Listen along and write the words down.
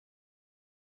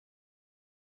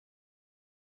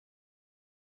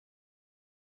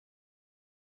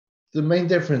The main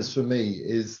difference for me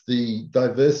is the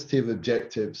diversity of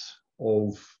objectives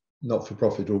of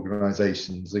not-for-profit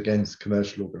organizations against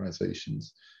commercial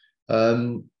organizations.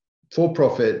 For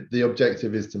profit, the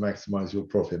objective is to maximize your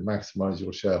profit, maximize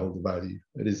your shareholder value.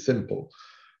 It is simple.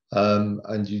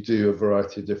 And you do a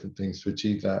variety of different things to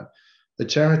achieve that. The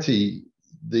charity,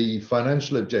 the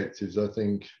financial objectives, I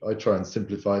think I try and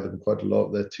simplify them quite a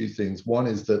lot. There are two things. One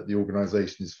is that the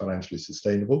organization is financially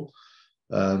sustainable.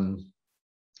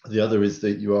 The other is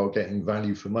that you are getting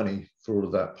value for money for all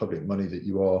of that public money that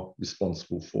you are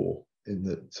responsible for. In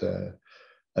that,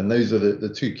 and those are the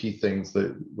two key things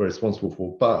that we're responsible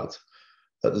for. But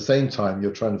at the same time,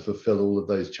 you're trying to fulfill all of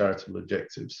those charitable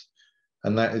objectives.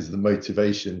 And that is the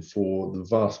motivation for the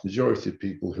vast majority of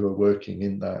people who are working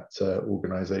in that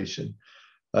organization.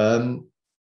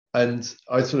 And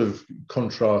I sort of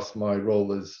contrast my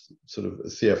role as sort of a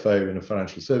CFO in a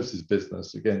financial services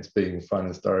business against being a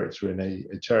finance director in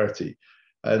a charity.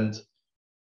 And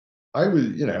I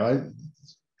was, I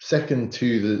second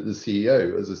to the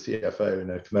CEO as a CFO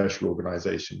in a commercial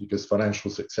organization, because financial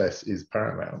success is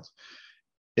paramount.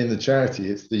 In the charity,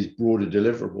 it's these broader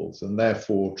deliverables, and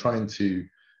therefore trying to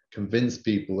convince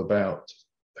people about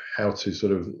how to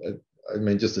sort of,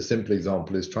 just a simple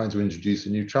example is trying to introduce a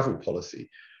new travel policy,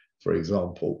 for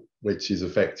example, which is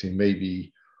affecting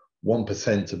maybe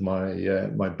 1% of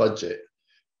my budget,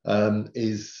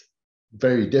 is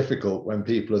very difficult when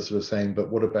people are sort of saying, but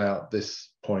what about this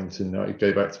point? And I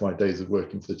go back to my days of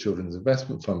working for the Children's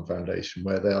Investment Fund Foundation,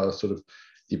 where they are sort of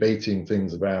debating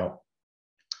things about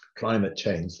climate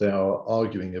change. They are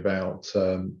arguing about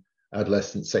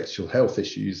adolescent sexual health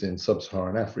issues in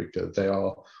sub-Saharan Africa. They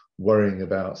are worrying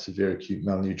about severe acute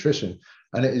malnutrition.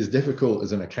 And it is difficult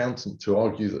as an accountant to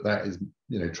argue that that is,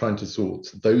 trying to sort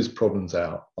those problems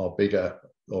out are bigger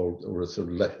or sort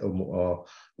of are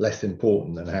less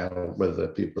important than whether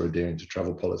people are adhering to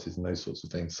travel policies and those sorts of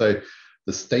things. So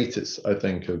the status, I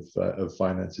think, of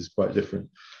finance is quite different.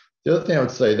 The other thing I would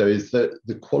say, though, is that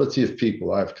the quality of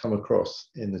people I've come across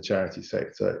in the charity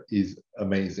sector is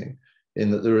amazing, in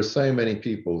that there are so many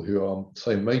people who are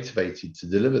so motivated to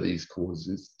deliver these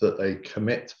causes that they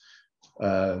commit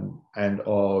and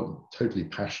are totally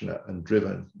passionate and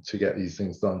driven to get these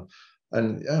things done.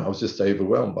 And I was just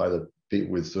overwhelmed by the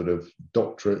people with sort of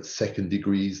doctorates, second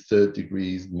degrees, third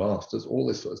degrees, masters, all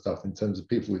this sort of stuff, in terms of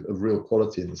people with a real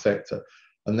quality in the sector.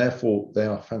 And therefore, they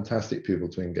are fantastic people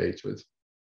to engage with.